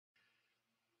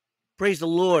Praise the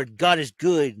Lord. God is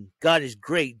good. God is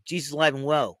great. Jesus is alive and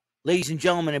well. Ladies and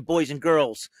gentlemen and boys and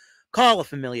girls, call a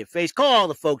familiar face. Call all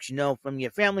the folks you know, from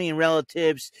your family and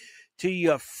relatives to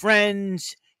your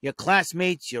friends, your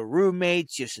classmates, your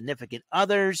roommates, your significant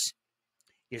others,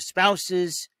 your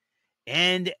spouses,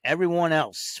 and everyone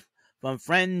else. From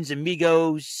friends,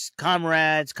 amigos,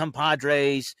 comrades,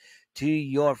 compadres, to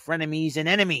your frenemies and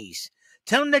enemies.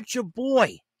 Tell them that your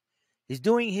boy is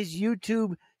doing his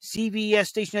YouTube CVS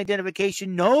station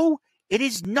identification. No, it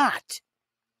is not.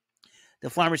 The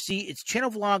Pharmacy, it's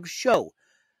channel vlog show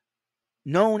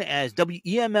known as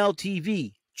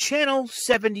WEML-TV, Channel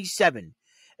 77.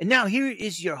 And now here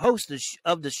is your host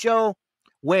of the show,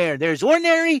 where there's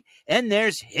ordinary and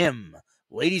there's him.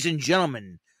 Ladies and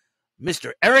gentlemen,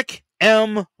 Mr. Eric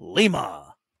M.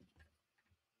 Lima.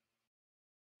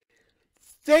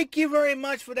 Thank you very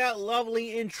much for that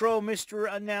lovely intro,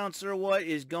 Mr. Announcer. What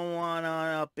is going on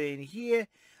up in here?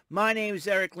 My name is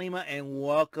Eric Lima, and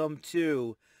welcome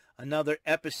to another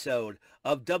episode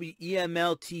of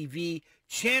WEML-TV,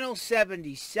 Channel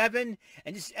 77.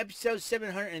 And this is episode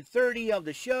 730 of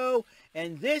the show.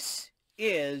 And this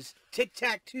is Tic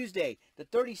Tac Tuesday, the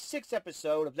 36th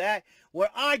episode of that, where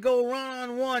I go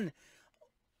one-on-one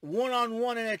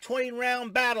in a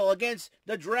 20-round battle against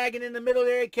the dragon in the middle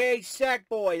there, aka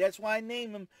Sackboy. That's why I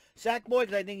named him Sackboy,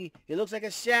 because I think he looks like a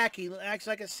sack. He acts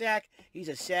like a sack. He's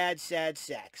a sad, sad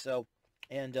sack. So,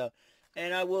 and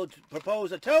I will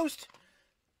propose a toast.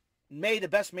 May the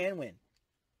best man win.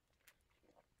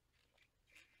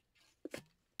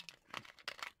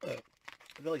 I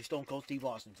feel like Stone Cold Steve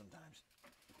Austin sometimes.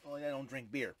 Only I don't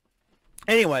drink beer.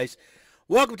 Anyways,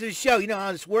 welcome to the show. You know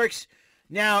how this works.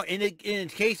 Now, in the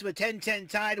case of a 10-10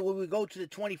 tie, we will go to the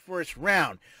 21st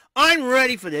round. I'm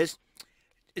ready for this.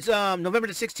 It's November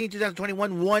the 16th,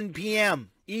 2021, 1 p.m.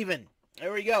 even.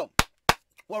 There we go.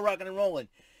 We're rocking and rolling.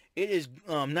 It is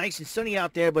nice and sunny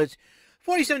out there, but it's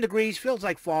 47 degrees. Feels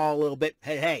like fall a little bit.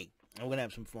 Hey, we're going to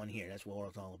have some fun here. That's what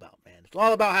it's all about, man. It's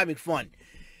all about having fun.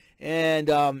 And,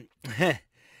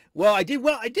 well, I did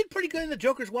pretty good in the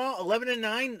Joker's well.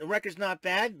 11-9. The record's not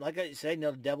bad. Like I said,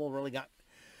 the devil really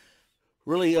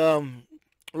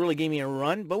gave me a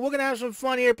run. But we're going to have some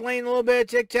fun here playing a little bit of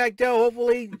tic-tac-toe.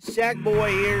 Hopefully, Sackboy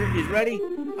here is ready.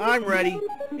 I'm ready.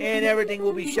 And everything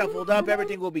will be shuffled up.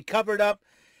 Everything will be covered up.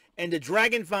 And the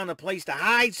dragon found a place to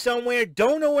hide somewhere.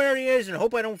 Don't know where he is and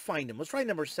hope I don't find him. Let's try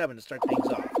number 7 to start things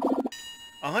off.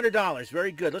 $100.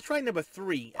 Very good. Let's try number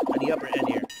 3 on the upper end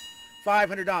here.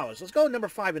 $500. Let's go number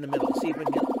 5 in the middle. See if we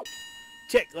can get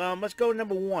tick. Let's go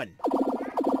number 1.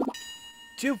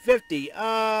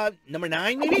 $250. Number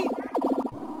 9 maybe?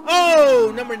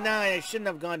 Oh, number 9. I shouldn't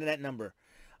have gone to that number.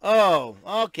 Oh,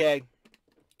 okay.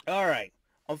 All right.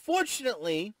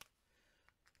 Unfortunately,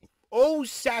 old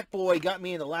Sackboy got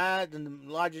me in the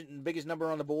largest and biggest number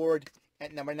on the board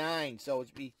at number 9. So it's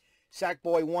be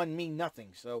Sackboy 1, me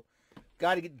nothing. So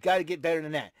gotta get better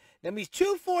than that. That means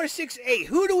 2, 4, 6, 8.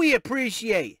 Who do we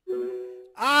appreciate?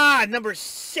 Ah, number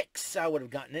 6. I would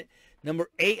have gotten it. Number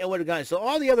 8, I would have gotten it. So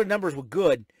all the other numbers were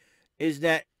good. Is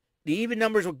that the even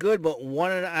numbers were good, but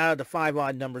 1 out of the 5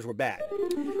 odd numbers were bad.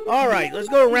 All right, let's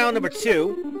go to round number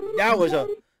 2. That was a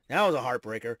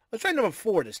heartbreaker. Let's try number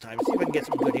 4 this time. Let's see if I can get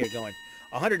something good here going.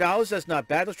 $100. That's not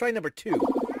bad. Let's try number 2.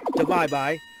 Divide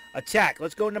by attack.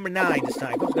 Let's go number 9 this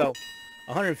time. Let's go.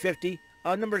 $150.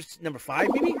 Number 5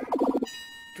 maybe.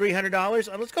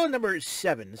 $300. Let's go number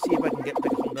 7. Let's see if I can pick up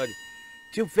some good.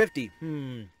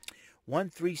 $250. 1,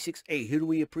 3, 6, 8. Who do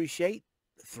we appreciate?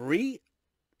 3?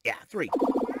 Yeah, 3.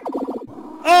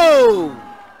 Oh!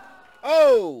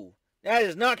 Oh! That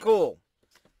is not cool.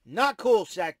 Not cool,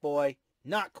 Sackboy.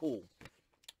 Not cool.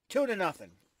 2-0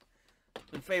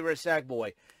 in favor of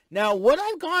Sackboy. Now, would I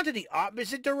have gone to the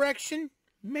opposite direction?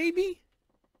 Maybe?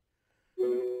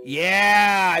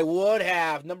 Yeah, I would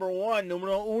have. Number 1,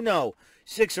 numero uno.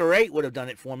 6 or 8 would have done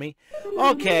it for me.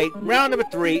 Okay, round number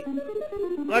 3.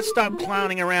 Let's stop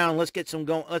clowning around. Let's get some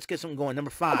going.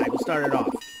 Number 5. Let's start it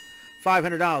off.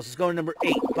 $500. Let's go to number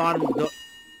 8. Bottom.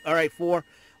 All right, 4.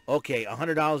 Okay,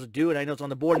 $100 will do it. I know it's on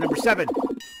the board. Number 7.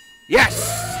 Yes!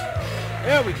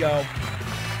 There we go.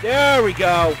 There we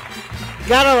go.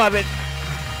 Gotta love it.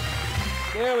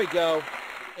 There we go.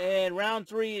 And round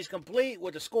 3 is complete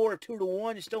with a score of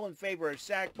 2-1. It's still in favor of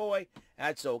Sackboy.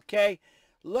 That's okay.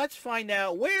 Let's find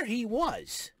out where he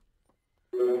was.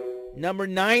 Number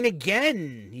 9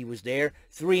 again. He was there.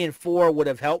 3 and 4 would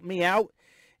have helped me out.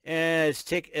 As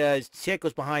Tick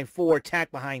was behind 4,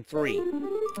 Tack behind 3.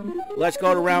 Let's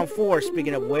go to round 4.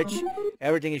 Speaking of which,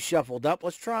 everything is shuffled up.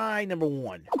 Let's try number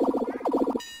 1.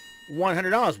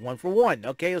 $100. 1 for 1.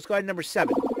 Okay, let's go ahead to number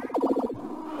 7.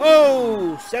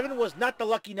 Oh, 7 was not the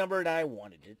lucky number that I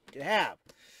wanted it to have.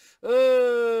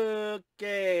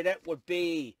 Okay, that would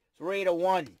be 3 to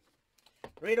 1.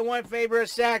 3 to 1 favor of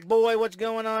Sack Boy. What's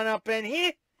going on up in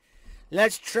here?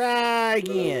 Let's try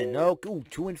again. Oh, ooh,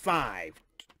 2 and 5.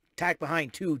 Tack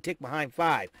behind 2, tick behind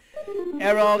 5.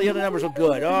 All the other numbers are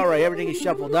good. All right, everything is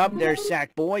shuffled up. There's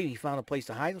Sack Boy. He found a place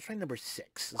to hide. Let's try number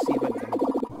 6. Let's see if I can.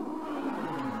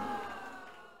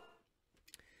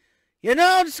 You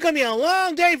know, this is going to be a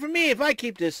long day for me if I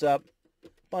keep this up.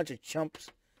 Bunch of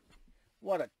chumps.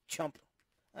 What a chump.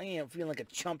 I am feeling like a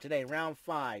chump today. Round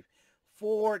 5.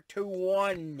 4 to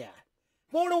 1.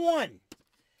 4 to 1.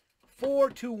 4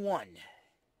 to 1.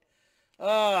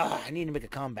 I need to make a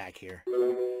comeback here.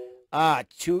 1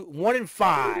 and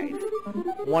 5.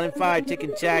 1 and 5, tick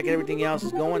and tack, and everything else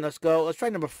is going. Let's go. Let's try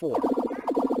number 4.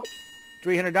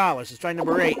 $300. Let's try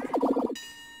number 8.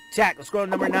 Tack. Let's go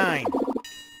to number 9.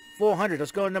 400.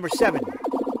 Let's go to number 7.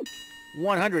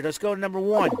 100. Let's go to number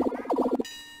 1.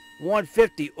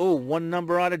 150. Oh, one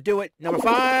number ought to do it. Number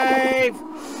 5.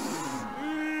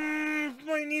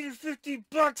 I needed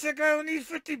 $50. That guy will need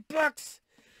 $50.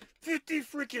 50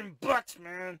 freaking bucks,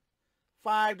 man.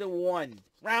 5 to 1.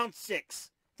 Round 6.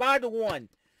 5 to 1.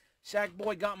 Sack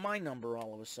Boy got my number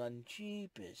all of a sudden.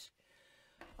 Jeepers.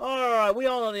 Alright, we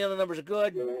all know the other numbers are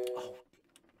good. Oh,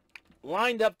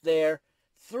 lined up there.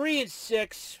 3 and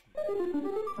 6.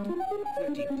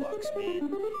 $50, man.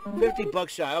 $50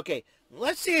 shy. Okay,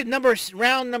 let's see if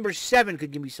round number 7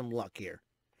 could give me some luck here.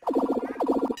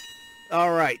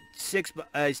 Alright, 6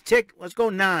 is tick. Let's go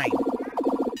 9.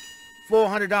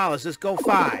 $400. Let's go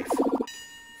 5.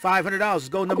 $500. Let's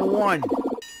go number 1.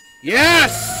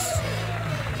 Yes!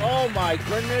 Oh my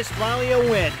goodness, finally a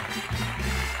win.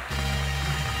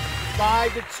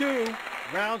 5 to 2.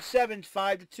 Round 7,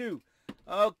 5 to 2.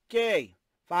 Okay.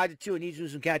 5 to 2. It needs to do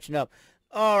some catching up.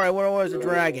 Alright, where was the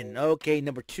dragon? Okay,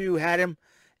 number 2 had him.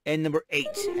 And number 8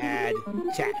 had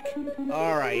Tack.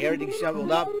 Alright, everything's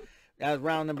shoveled up. That was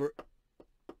round number...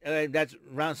 that's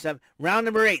round 7. Round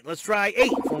number 8. Let's try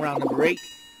 8 from round number 8.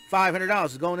 $500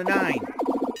 is going to 9.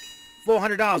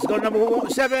 $400 is going to number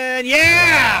 7.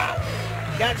 Yeah!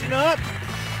 Catching up.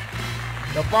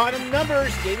 The bottom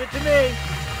numbers gave it to me.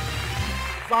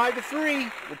 5 to 3.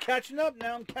 We're catching up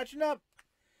now. I'm catching up.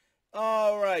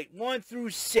 All right. 1 through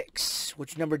 6.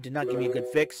 Which number did not give me a good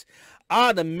fix?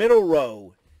 The middle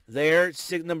row. There.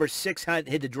 Number 6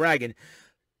 hit the dragon.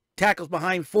 Tackles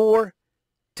behind 4.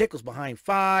 Tickles behind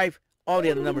 5. All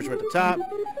the other numbers are at the top.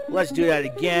 Let's do that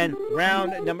again.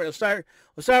 Round number. Let's start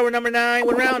with number 9.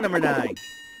 With round number 9.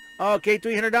 Okay,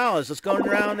 $300. Let's go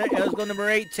round. Let's go number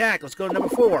 8. Tack. Let's go to number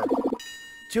 4.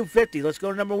 $250. Let's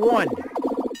go to number 1.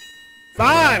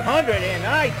 500, and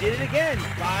I did it again.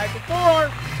 5 to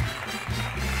 4.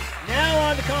 Now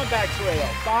on the comeback trail.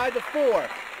 5 to 4.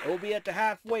 We'll be at the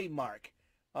halfway mark.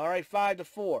 All right, 5 to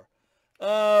 4.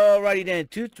 Alrighty then.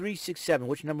 2, 3, 6, 7.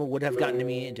 Which number would have gotten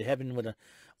me into heaven with an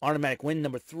automatic win?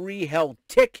 Number 3 held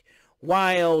tick,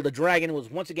 while the dragon was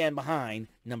once again behind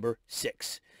number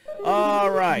 6.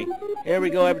 All right. Here we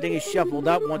go. Everything is shuffled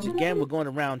up. Once again, we're going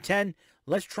to round 10.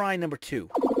 Let's try number 2.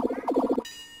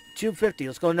 $250.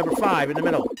 Let's go to number 5 in the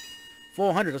middle.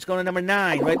 $400. Let's go to number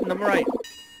 9 right in the right.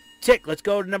 Tick. Let's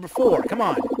go to number 4. Come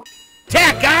on.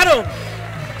 Tack. Got him.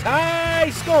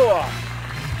 Tie score.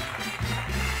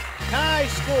 Tie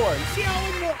score. You see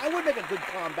how I would make a good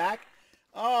comeback.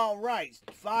 All right.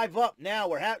 5 up now.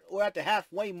 We're at the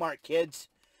halfway mark, kids.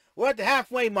 We're at the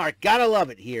halfway mark. Gotta love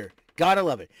it here. Gotta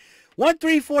love it. 1,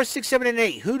 3, 4, 6, 7, and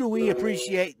 8. Who do we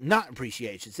appreciate? Not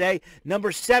appreciate, I should say.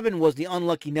 Number 7 was the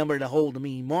unlucky number to hold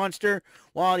me monster,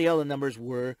 while the other numbers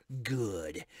were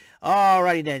good.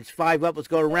 Alrighty then, it's 5 up. Let's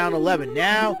go to round 11.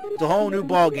 Now, it's a whole new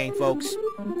ball game, folks.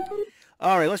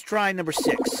 Alright, let's try number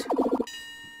 6.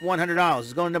 $100.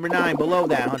 Let's go to number 9, below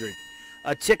that 100.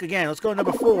 A tick again. Let's go to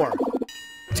number 4.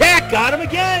 Tack! Got him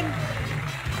again!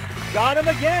 Got him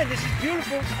again! This is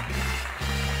beautiful.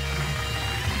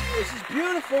 This is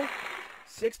beautiful.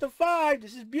 6 to 5.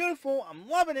 This is beautiful. I'm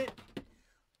loving it.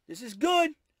 This is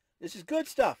good. This is good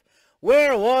stuff.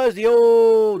 Where was the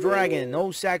old dragon?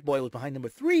 Old Sack Boy was behind number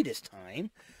 3 this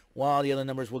time, while the other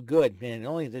numbers were good. Man,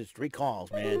 only there's 3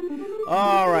 calls, man.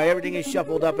 All right, everything is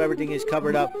shuffled up. Everything is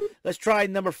covered up. Let's try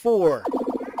number 4.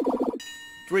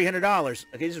 $300.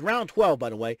 Okay, this is round 12, by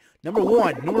the way. Number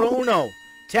 1. Numero uno.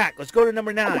 Tack. Let's go to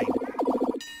number 9.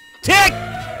 Tick!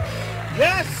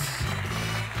 Yes!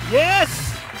 Yes!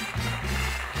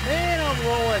 Man, I'm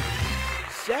rolling.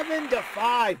 7 to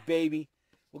 5, baby.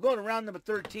 We're going to round number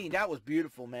 13. That was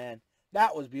beautiful, man.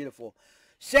 That was beautiful.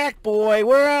 Sack Boy,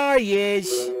 where are you?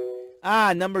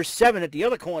 Number 7 at the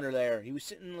other corner there. He was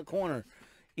sitting in the corner.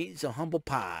 Eating some humble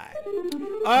pie.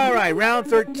 All right, round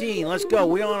 13. Let's go.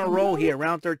 We're on a roll here.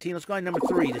 Round 13. Let's go to number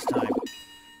 3 this time.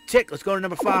 Tick. Let's go to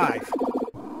number 5.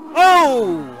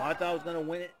 Oh! I thought I was going to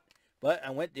win it, but I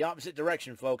went the opposite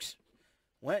direction, folks.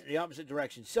 Went the opposite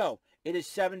direction. So, it is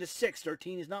 7-6.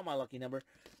 13 is not my lucky number.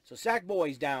 So,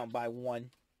 Sackboy's down by 1.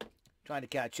 Trying to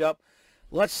catch up.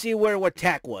 Let's see what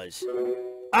Tack was.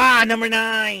 Ah, number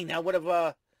 9. I would have,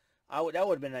 that would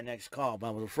have been that next call, but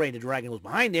I was afraid the dragon was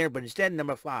behind there, but instead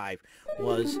number 5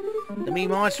 was the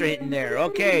mean monster hitting there.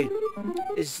 Okay,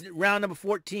 it's round number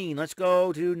 14. Let's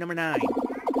go to number 9.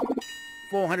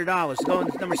 $400. Let's go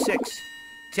to number 6.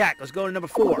 Tack. Let's go to number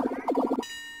 4.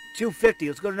 $250.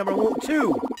 Let's go to number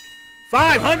 2.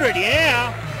 $500.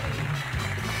 Yeah.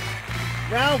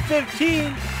 Round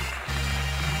 15.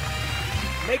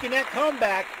 Making that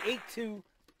comeback.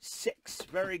 8-6.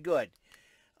 Very good.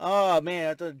 Oh, man,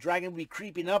 I thought the dragon would be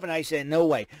creeping up, and I said, no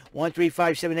way. 1, 3,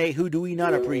 5, 7, 8, who do we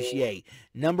not appreciate?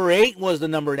 Number 8 was the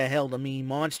number that held the mean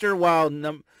monster, while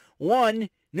numero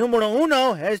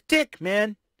uno, has Tick,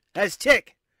 man. Has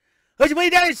Tick. What's your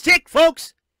that is Tick,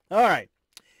 folks? All right.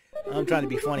 I'm trying to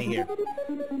be funny here.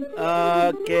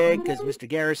 Okay, because Mr.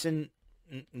 Garrison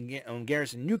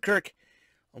Newkirk,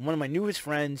 one of my newest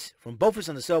friends from Both of Us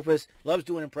on the Sofas, loves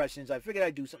doing impressions. I figured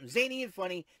I'd do something zany and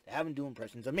funny to have him do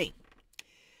impressions of me.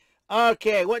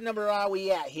 Okay, what number are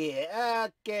we at here?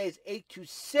 Okay, it's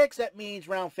 8-6. That means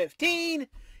round 15.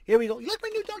 Here we go. You like my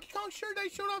new Donkey Kong shirt I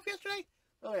showed off yesterday?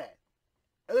 Look at that.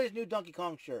 Look at this new Donkey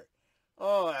Kong shirt.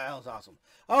 Oh, that was awesome.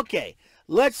 Okay,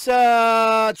 let's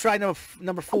try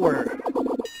number 4.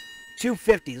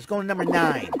 $250. Let's go to number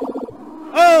 9.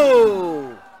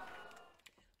 Oh!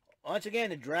 Once again,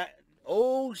 the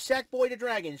Sackboy the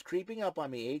Dragon's creeping up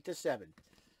on me. 8-7.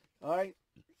 All right.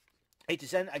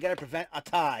 8-7. I gotta prevent a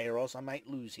tie, or else I might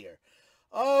lose here.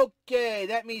 Okay,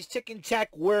 that means Tick and Tack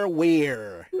were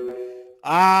where?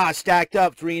 Ah, stacked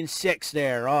up 3 and 6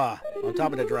 there. Ah, on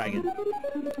top of the dragon.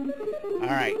 All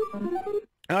right.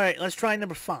 All right, let's try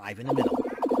number 5 in the middle.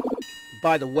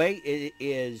 By the way, it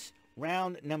is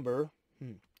round number.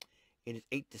 It is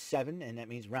 8-7, and that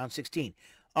means round 16.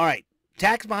 All right.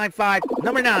 Tack's behind 5.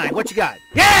 Number 9. What you got?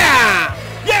 Yeah!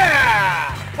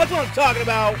 Yeah! That's what I'm talking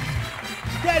about.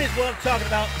 That is what I'm talking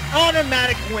about.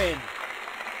 Automatic win.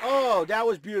 Oh, that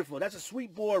was beautiful. That's a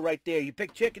sweet board right there. You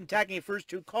pick Chicken, attacking your first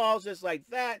 2 calls just like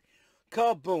that.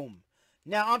 Kaboom.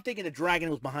 Now, I'm thinking the dragon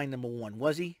was behind number 1.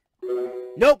 Was he?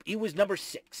 Nope. He was number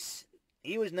 6.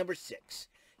 He was number 6.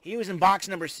 He was in box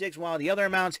number 6 while the other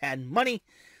amounts had money.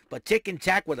 But Tick and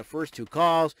Tack were the first 2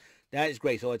 calls. That is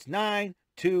great. So it's 9,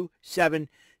 2, 7.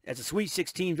 That's a sweet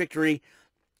 16 victory.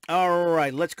 All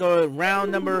right, let's go to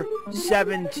round number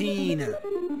 17.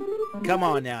 Come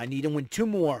on now. I need to win 2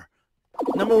 more.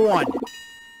 Number 1,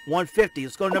 $150.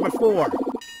 Let's go to number 4.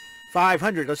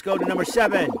 $500. Let's go to number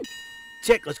 7.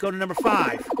 Tick. Let's go to number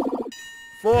 5.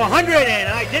 $400, and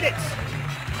I did it.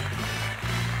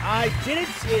 I did it.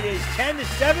 It is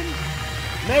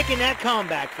 10-7. Making that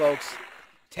comeback, folks.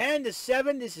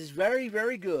 10-7. This is very,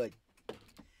 very good.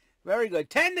 Very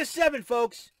good. 10-7,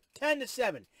 folks.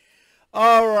 10-7.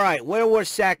 All right. Where was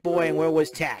Sackboy and where was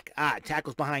Tack? Ah, Tack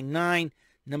was behind 9.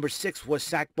 Number 6 was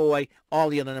Sackboy. All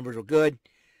the other numbers were good.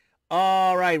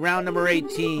 All right. Round number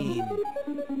 18.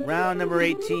 Round number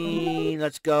 18.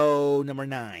 Let's go number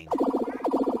 9.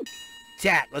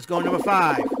 Tack. Let's go number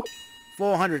 5.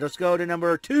 $400. Let's go to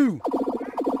number 2.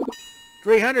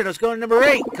 $300. Let's go to number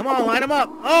 8. Come on, line them up.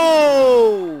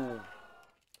 Oh!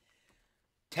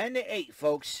 10-8,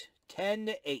 folks.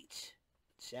 10-8.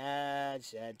 Sad,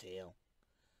 sad tale.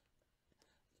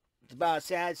 It's about a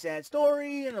sad, sad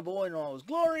story and a boy in all his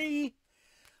glory.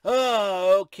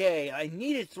 Oh, okay. I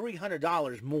needed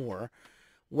 $300 more.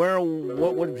 What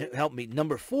would have helped me?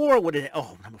 Number 4 would have.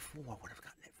 Oh, number 4 would have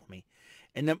gotten it for me.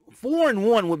 And the 4 and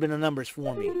 1 would have been the numbers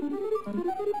for me.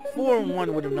 4 and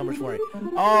 1 would have numbers for me.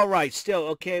 All right, still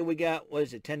okay. We got, what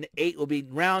is it? 10-8 will be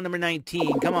round number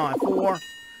 19. Come on, 4.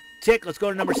 Tick. Let's go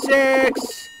to number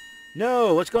 6.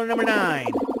 No, let's go to number 9.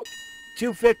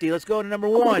 $250. Let's go to number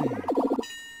 1.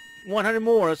 100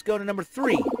 more. Let's go to number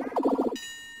 3.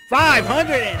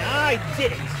 500, and I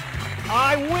did it.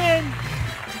 I win.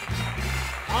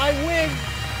 I win.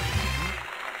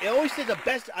 I always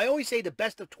say the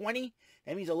best of 20.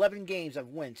 That means 11 games I've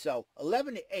won. So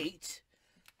 11-8.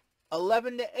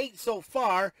 11-8 so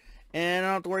far. And I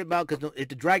don't have to worry about, because if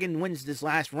the dragon wins this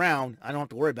last round, I don't have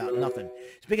to worry about nothing.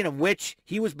 Speaking of which,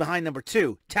 he was behind number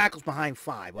 2. Tackle's behind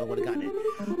 5. I would have gotten it.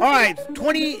 All right,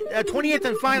 20th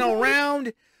and final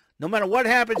round. No matter what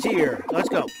happens here, let's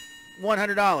go.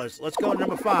 $100. Let's go to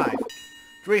number 5.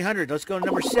 $300. Let's go to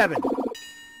number 7.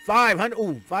 $500.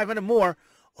 Ooh, 500 more.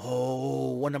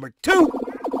 Oh, one number 2.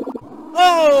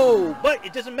 Oh, but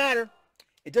it doesn't matter.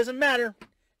 It doesn't matter.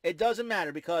 It doesn't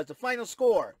matter because the final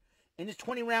score in this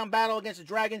 20-round battle against the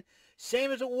Dragon,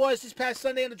 same as it was this past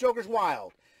Sunday on the Joker's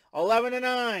Wild.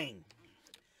 11-9.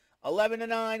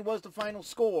 11-9 was the final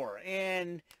score.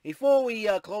 And before we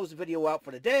close the video out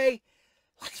for the day,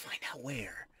 let's find out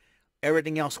where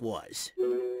everything else was.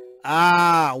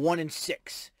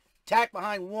 1-6. Tack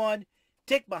behind 1,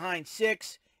 Tick behind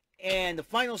 6, and the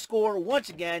final score, once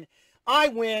again, I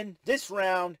win this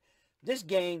round, this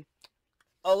game,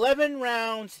 11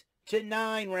 rounds to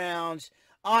 9 rounds.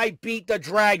 I beat the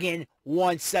Dragon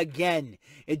once again.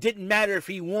 It didn't matter if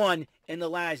he won in the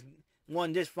last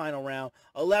won this final round.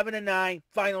 11-9,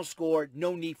 final score,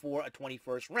 no need for a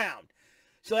 21st round.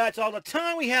 So that's all the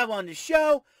time we have on the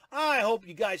show. I hope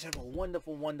you guys have a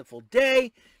wonderful, wonderful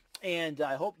day. And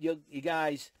I hope you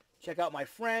guys check out my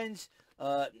friends.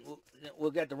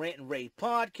 We'll get the Rant and Rave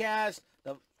podcast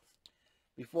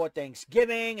before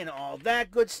Thanksgiving and all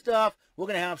that good stuff. We're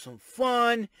going to have some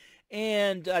fun.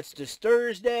 And that's this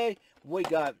Thursday. We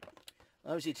got,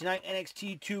 let me see, tonight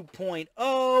NXT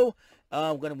 2.0.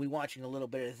 We're going to be watching a little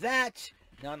bit of that.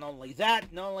 Not only that,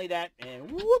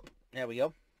 and whoop, there we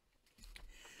go.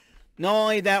 Not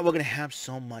only that, we're going to have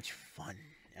so much fun.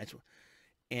 That's what,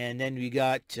 and then we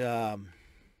got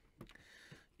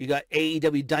you got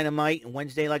AEW Dynamite on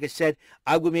Wednesday. Like I said,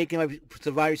 I will be making my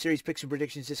Survivor Series picks and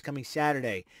predictions this coming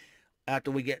Saturday.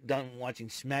 After we get done watching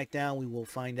SmackDown, we will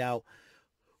find out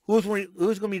who's going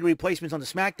to be the replacements on the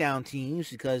SmackDown teams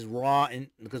because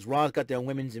Raw's got their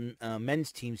women's and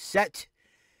men's teams set,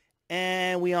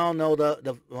 and we all know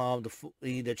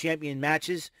the champion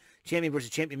matches, champion versus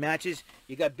champion matches.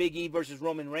 You got Big E versus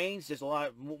Roman Reigns. There's a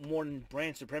lot more than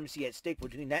brand supremacy at stake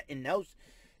between that and those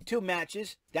 2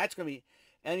 matches. That's going to be,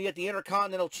 and you got the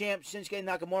Intercontinental Champ Shinsuke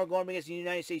Nakamura going against the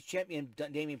United States Champion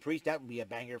Damian Priest. That would be a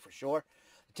banger for sure.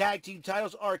 Tag team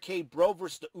titles, RK Bro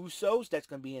versus the Usos. That's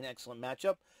going to be an excellent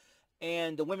matchup.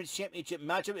 And the women's championship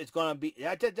matchup is going to be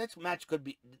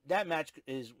that match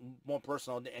is more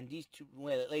personal. And these 2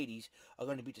 ladies are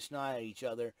going to beat the snot out of each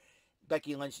other.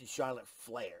 Becky Lynch and Charlotte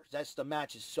Flair. That's the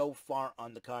matches so far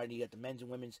on the card. You got the men's and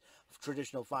women's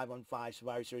traditional 5-on-5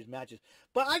 Survivor Series matches.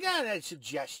 But I got a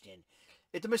suggestion.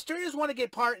 If the Mysterios want to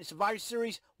get part in Survivor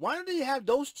Series, why don't they have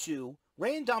those 2,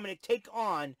 Rey and Dominic, take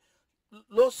on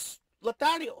Los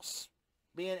Lotharios?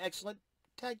 Be an excellent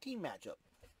tag team matchup.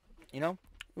 You know?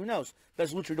 Who knows?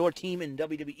 Best luchador team in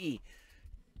WWE.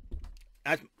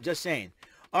 I'm just saying.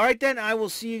 All right, then. I will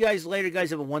see you guys later. Guys,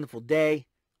 have a wonderful day.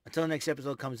 Until the next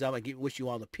episode comes out, I wish you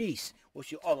all the peace.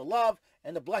 Wish you all the love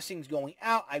and the blessings going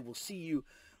out. I will see you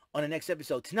on the next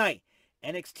episode tonight.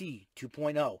 NXT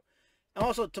 2.0. And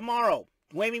also tomorrow,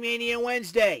 Whammy Mania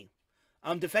Wednesday.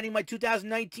 I'm defending my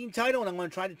 2019 title, and I'm going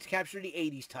to try to capture the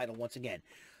 80s title once again.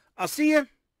 I'll see you.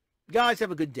 Guys,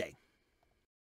 have a good day.